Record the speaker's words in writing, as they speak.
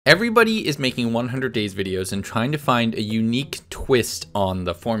Everybody is making 100 days videos and trying to find a unique twist on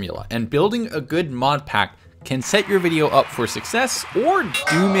the formula, and building a good mod pack can set your video up for success or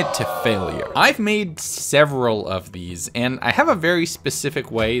doom it to failure. I've made several of these, and I have a very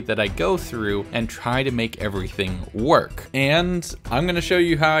specific way that I go through and try to make everything work. And I'm gonna show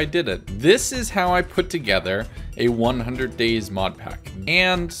you how I did it. This is how I put together a 100 days mod pack,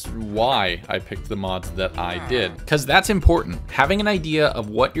 and why I picked the mods that I did. Because that's important. Having an idea of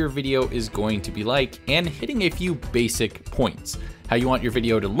what your video is going to be like and hitting a few basic points. How you want your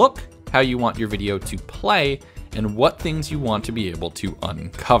video to look, how you want your video to play, and what things you want to be able to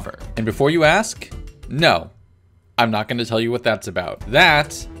uncover. And before you ask, no, I'm not going to tell you what that's about.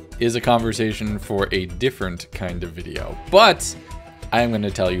 That is a conversation for a different kind of video, but I'm going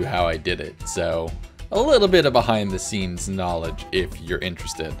to tell you how I did it. So a little bit of behind the scenes knowledge if you're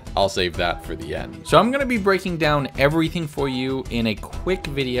interested. I'll save that for the end. So I'm gonna be breaking down everything for you in a quick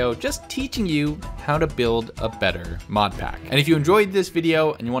video, just teaching you how to build a better mod pack. And if you enjoyed this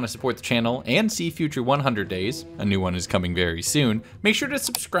video and you wanna support the channel and see future 100 days, a new one is coming very soon, make sure to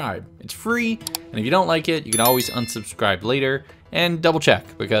subscribe. It's free, and if you don't like it, you can always unsubscribe later. And double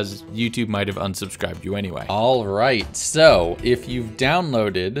check, because YouTube might have unsubscribed you anyway. All right, so if you've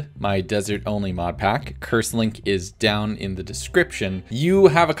downloaded my desert only mod pack, curse link is down in the description, you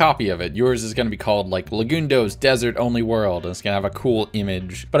have a copy of it. Yours is gonna be called like Legundo's desert only world, and it's gonna have a cool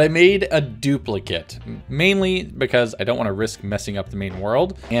image. But I made a duplicate, mainly because I don't wanna risk messing up the main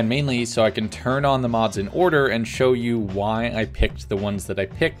world, and mainly so I can turn on the mods in order and show you why I picked the ones that I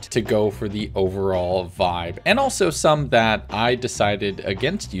picked to go for the overall vibe. And also some that I decided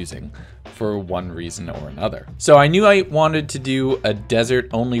against using for one reason or another. So I knew I wanted to do a desert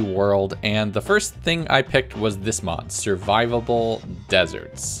only world, and the first thing I picked was this mod, Survivable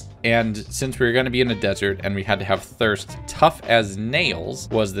Deserts. And since we were going to be in a desert and we had to have thirst, tough as nails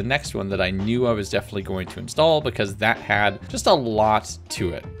was the next one that I knew I was definitely going to install, because that had just a lot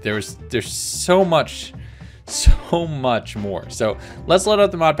to it. There's so much more. So let's load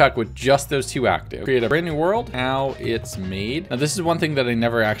out the mod pack with just those two active. Create a brand new world, how it's made. Now this is one thing that I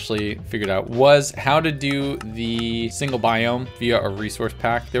never actually figured out, was how to do the single biome via a resource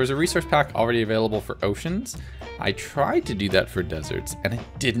pack. There was a resource pack already available for oceans. I tried to do that for deserts and it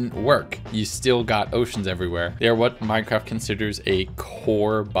didn't work. You still got oceans everywhere. They're what Minecraft considers a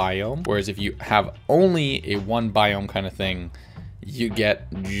core biome, whereas if you have only a one biome kind of thing, you get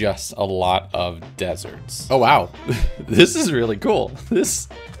just a lot of deserts. Oh wow, this is really cool. This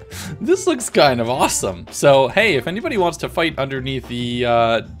looks kind of awesome. So hey, if anybody wants to fight underneath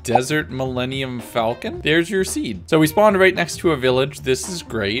the Desert Millennium Falcon, there's your seed. So we spawned right next to a village. This is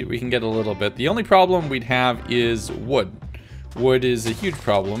great. We can get a little bit. The only problem we'd have is wood. Wood is a huge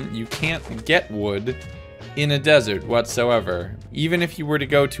problem. You can't get wood in a desert whatsoever. Even if you were to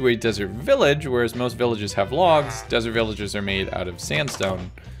go to a desert village, whereas most villages have logs, desert villages are made out of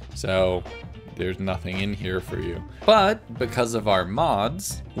sandstone. So there's nothing in here for you. But because of our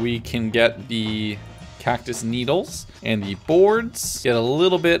mods, we can get the cactus needles and the boards, get a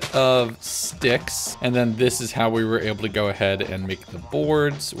little bit of sticks, and then this is how we were able to go ahead and make the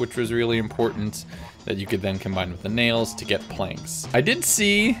boards, which was really important, that you could then combine with the nails to get planks. I did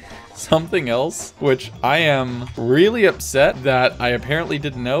see something else, which I am really upset that I apparently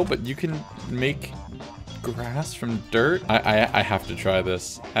didn't know, but you can make grass from dirt. I have to try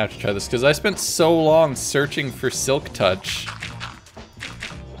this. I have to try this because I spent so long searching for silk touch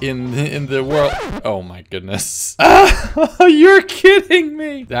in the world. Oh my goodness. You're kidding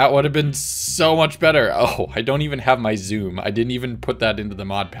me. That would have been so much better. Oh, I don't even have my zoom. I didn't even put that into the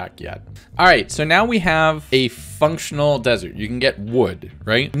mod pack yet. All right, so now we have a functional desert. You can get wood,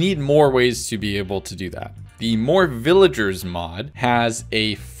 right? You need more ways to be able to do that. The More Villagers mod has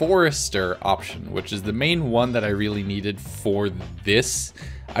a forester option, which is the main one that I really needed for this.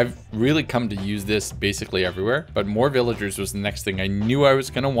 I've really come to use this basically everywhere, but More Villagers was the next thing I knew I was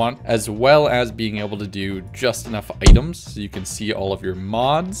gonna want, as well as being able to do just enough items so you can see all of your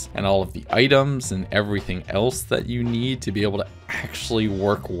mods and all of the items and everything else that you need to be able to actually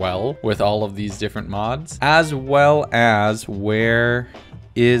work well with all of these different mods, as well as, where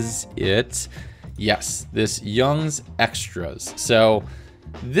is it? Yes, this Young's Extras. So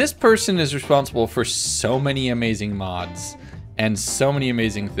this person is responsible for so many amazing mods and so many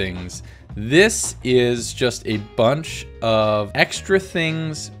amazing things. This is just a bunch of extra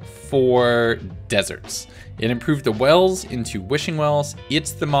things for deserts. It improved the wells into wishing wells.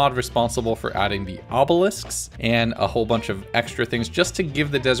 It's the mod responsible for adding the obelisks and a whole bunch of extra things just to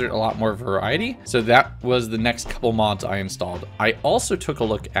give the desert a lot more variety. So that was the next couple mods I installed. I also took a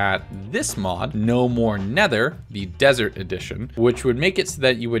look at this mod, No More Nether, the desert edition, which would make it so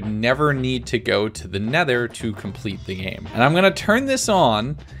that you would never need to go to the nether to complete the game. And I'm gonna turn this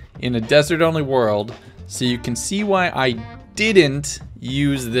on in a desert only world so you can see why I didn't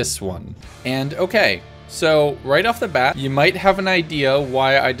use this one. And okay, so right off the bat, you might have an idea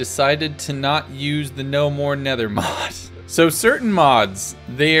why I decided to not use the No More Nether mod. So certain mods,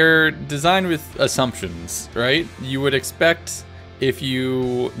 they're designed with assumptions, right? You would expect if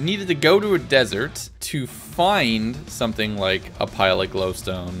you needed to go to a desert to find something like a pile of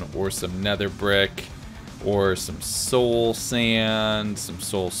glowstone or some nether brick or some soul sand, some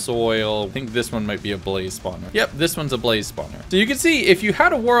soul soil. I think this one might be a blaze spawner. Yep, this one's a blaze spawner. So you can see if you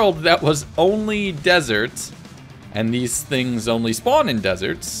had a world that was only deserts, and these things only spawn in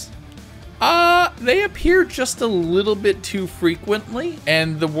deserts, they appear just a little bit too frequently,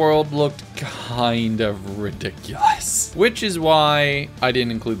 and the world looked kind of ridiculous. Which is why I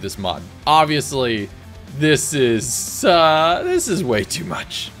didn't include this mod. Obviously, this is way too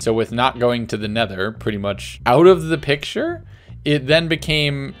much. So with not going to the nether pretty much out of the picture, it then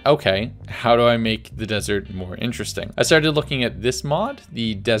became, okay, how do I make the desert more interesting? I started looking at this mod,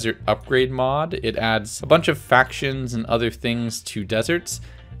 the desert upgrade mod. It adds a bunch of factions and other things to deserts.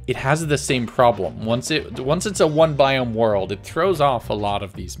 It has the same problem. Once it's a one biome world, it throws off a lot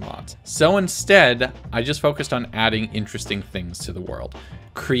of these mods. So instead, I just focused on adding interesting things to the world.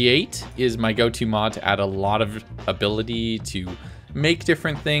 Create is my go-to mod to add a lot of ability to make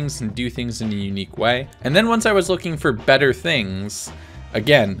different things and do things in a unique way. And then once I was looking for better things,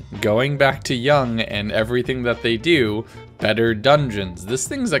 again, going back to Young and everything that they do, better dungeons. This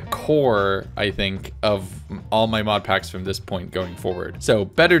thing's a core, I think, of all my mod packs from this point going forward. So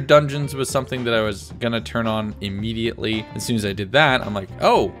better dungeons was something that I was gonna turn on immediately. As soon as I did that, I'm like,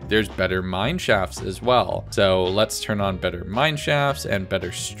 oh, there's better mine shafts as well. So let's turn on better mine shafts and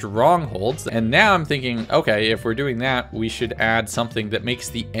better strongholds. And now I'm thinking, okay, if we're doing that, we should add something that makes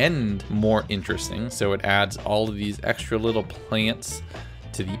the end more interesting. So it adds all of these extra little plants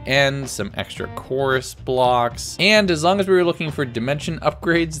to the end, some extra chorus blocks. And as long as we were looking for dimension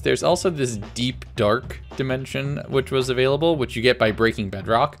upgrades, there's also this deep dark dimension which was available, which you get by breaking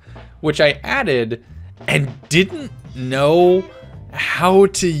bedrock, which I added and didn't know how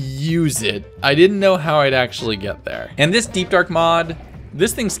to use it. I didn't know how I'd actually get there. And this deep dark mod,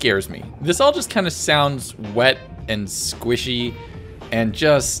 this thing scares me. This all just kind of sounds wet and squishy and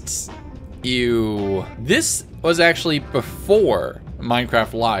just ew. This was actually before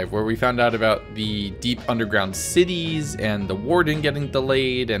Minecraft Live, where we found out about the deep underground cities and the warden getting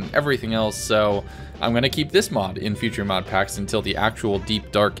delayed and everything else. So I'm gonna keep this mod in future mod packs until the actual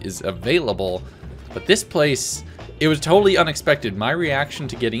deep dark is available. But this place, it was totally unexpected. My reaction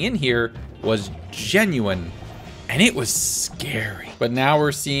to getting in here was genuine, and it was scary. But now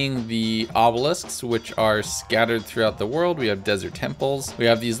we're seeing the obelisks, which are scattered throughout the world. We have desert temples. We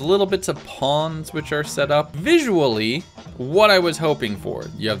have these little bits of ponds which are set up. Visually, what I was hoping for.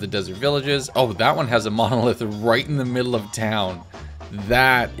 You have the desert villages. Oh, that one has a monolith right in the middle of town.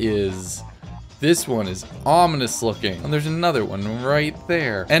 This one is ominous looking. And there's another one right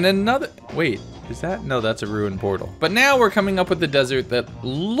there. And another, wait, is that? No, that's a ruined portal. But now we're coming up with a desert that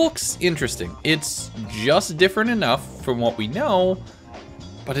looks interesting. It's just different enough from what we know,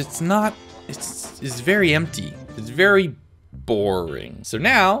 but it's not, it's very empty. It's very boring. So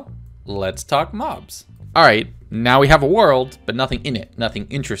now, let's talk mobs. All right, now we have a world, but nothing in it, nothing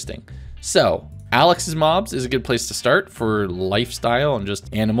interesting. So, Alex's mobs is a good place to start for lifestyle and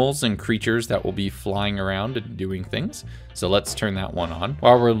just animals and creatures that will be flying around and doing things. So let's turn that one on.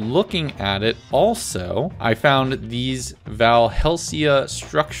 While we're looking at it, also, I found these Valhelsia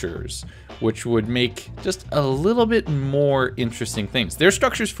structures, which would make just a little bit more interesting things. There's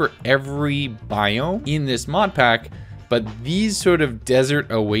structures for every biome in this mod pack, but these sort of desert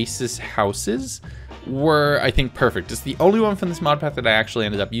oasis houses were, I think, perfect. It's the only one from this mod pack that I actually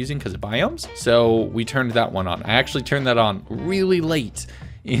ended up using because of biomes. So we turned that one on. I actually turned that on really late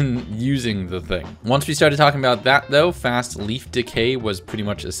in using the thing. Once we started talking about that though, fast leaf decay was pretty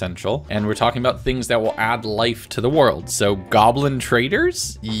much essential. And we're talking about things that will add life to the world. So goblin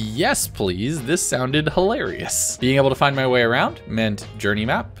traders? Yes, please. This sounded hilarious. Being able to find my way around meant journey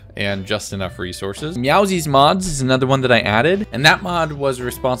map and just enough resources. Meowsy's mods is another one that I added, and that mod was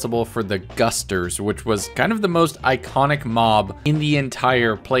responsible for the Gusters, which was kind of the most iconic mob in the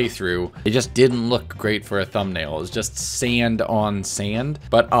entire playthrough. It just didn't look great for a thumbnail. It was just sand on sand,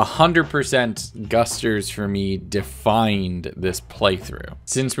 but 100% Gusters for me defined this playthrough.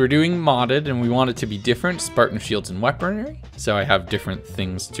 Since we're doing modded and we want it to be different, Spartan shields and weaponry, so I have different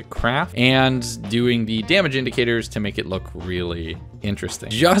things to craft, and doing the damage indicators to make it look really interesting.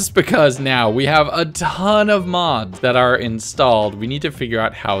 Just because now we have a ton of mods that are installed, we need to figure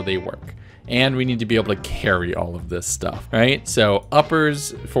out how they work. And we need to be able to carry all of this stuff, right? So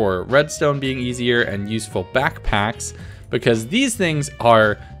uppers for redstone being easier and useful backpacks, because these things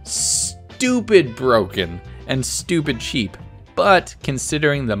are stupid broken and stupid cheap. But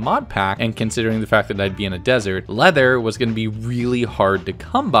considering the mod pack and considering the fact that I'd be in a desert, leather was going to be really hard to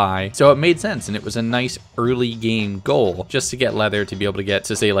come by. So it made sense, and it was a nice early game goal just to get leather to be able to get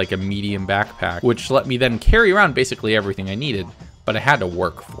to, say, like a medium backpack, which let me then carry around basically everything I needed, but I had to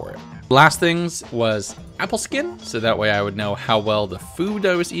work for it. Last things was apple skin, so that way I would know how well the food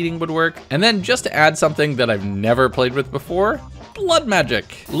I was eating would work. And then just to add something that I've never played with before, blood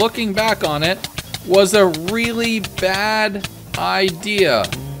magic. Looking back on it, was a really bad idea.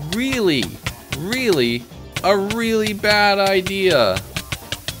 Really a really bad idea.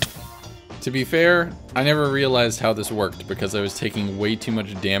 To be fair, I never realized how this worked because I was taking way too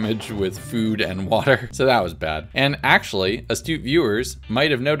much damage with food and water, so that was bad. And actually, astute viewers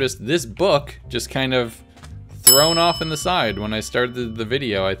might have noticed this book just kind of thrown off in the side when I started the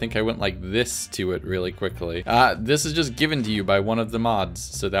video. I think I went like this to it really quickly. This is just given to you by one of the mods,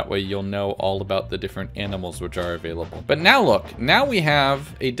 so that way you'll know all about the different animals which are available. But now look, now we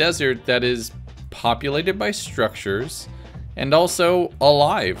have a desert that is populated by structures and also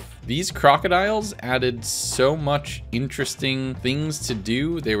alive. These crocodiles added so much interesting things to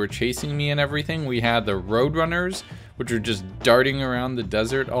do. They were chasing me and everything. We had the roadrunners, which were just darting around the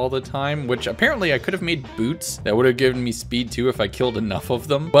desert all the time, which apparently I could have made boots that would have given me speed too if I killed enough of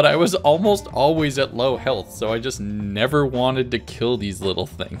them. But I was almost always at low health, so I just never wanted to kill these little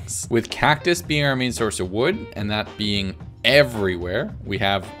things. With cactus being our main source of wood, and that being everywhere, we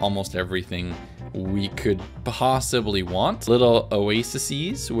have almost everything we could possibly want. Little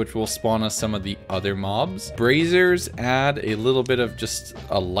oases, which will spawn us some of the other mobs. Braziers add a little bit of just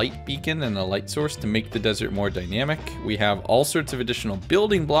a light beacon and a light source to make the desert more dynamic. We have all sorts of additional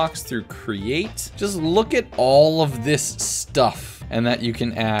building blocks through create. Just look at all of this stuff and that you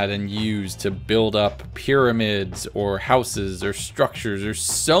can add and use to build up pyramids or houses or structures or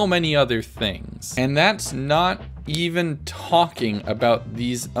so many other things. And that's not even talking about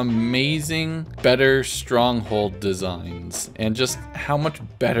these amazing, better stronghold designs and just how much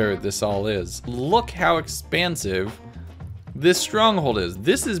better this all is. Look how expansive this stronghold is.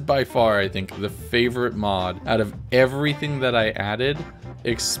 This is by far, I think, the favorite mod out of everything that I added.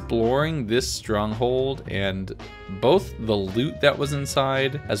 Exploring this stronghold and both the loot that was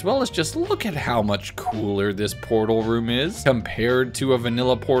inside, as well as just look at how much cooler this portal room is compared to a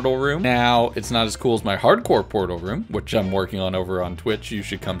vanilla portal room. Now, it's not as cool as my hardcore portal room, which I'm working on over on Twitch. You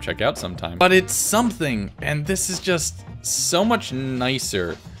should come check out sometime. But it's something, and this is just so much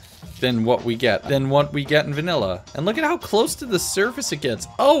nicer than what we get in vanilla. And look at how close to the surface it gets.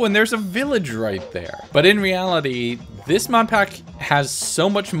 Oh, and there's a village right there. But in reality, this mod pack has so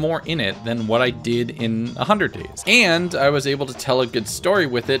much more in it than what I did in 100 days. And I was able to tell a good story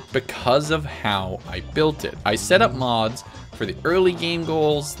with it because of how I built it. I set up mods for the early game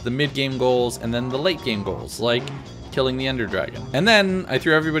goals, the mid game goals, and then the late game goals, like killing the Ender Dragon. And then I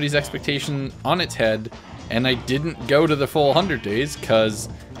threw everybody's expectation on its head, and I didn't go to the full 100 days, because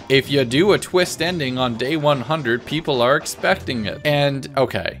if you do a twist ending on day 100, people are expecting it. And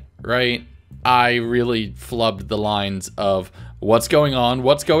okay, right? I really flubbed the lines of what's going on,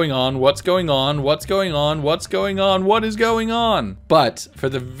 what's going on, what's going on, what's going on, what's going on, what is going on. But for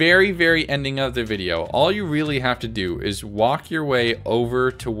the very, very ending of the video, all you really have to do is walk your way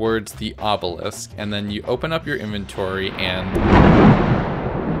over towards the obelisk, and then you open up your inventory and...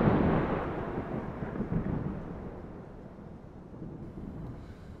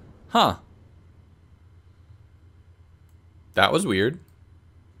 Huh. That was weird.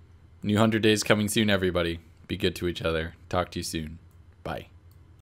 New 100 days coming soon, everybody. Be good to each other. Talk to you soon. Bye.